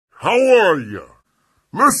How are you?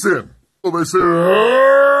 Listen. They say,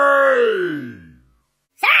 hey!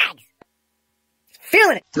 Shags!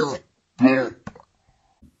 Feeling it. You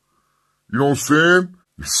know what I'm saying?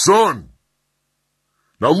 Your son.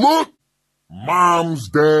 Now look, moms,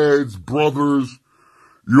 dads, brothers,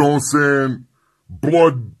 you know what I'm saying?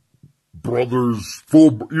 Blood brothers,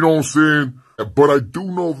 you know what I'm saying? But I do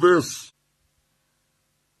know this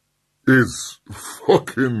is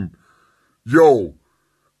fucking, yo,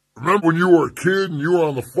 remember when you were a kid and you were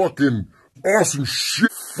on the fucking awesome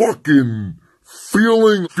shit, fucking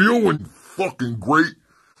feeling fucking great,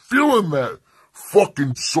 feeling that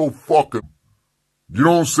fucking so fucking, you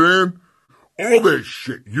know what I'm saying? All that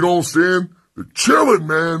shit, you know what I'm saying? They're chilling,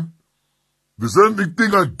 man. There's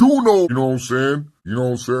anything I do know, you know what I'm saying? You know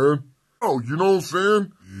what I'm saying? Oh, you know what I'm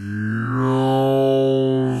saying? You know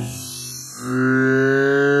what I'm saying?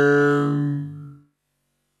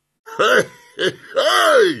 Hey, hey,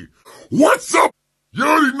 hey! What's up? You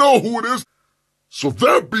already know who it is. So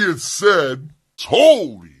that being said,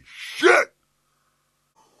 holy shit!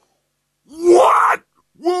 What?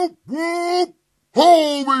 Whoop, whoop!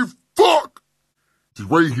 Holy fuck! It's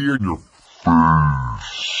right here in your face.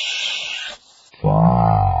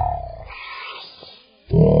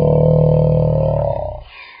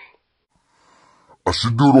 I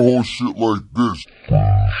should do the whole shit like this.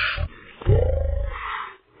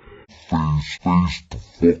 Face to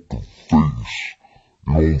fucking face.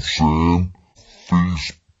 You know what I'm saying?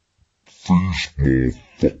 Face,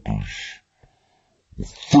 motherfuckers.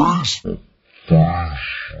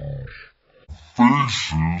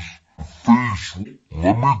 Faces.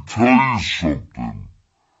 Let me tell you something.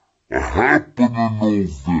 I happen to know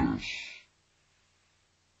this.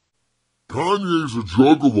 Kanye's a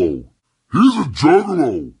juggalo. He's a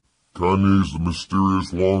juggalo. Kanye's the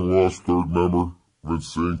mysterious long-lost third member of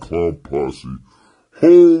Insane Clown Posse.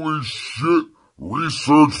 Holy shit,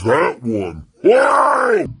 research that one.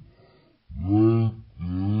 Wow!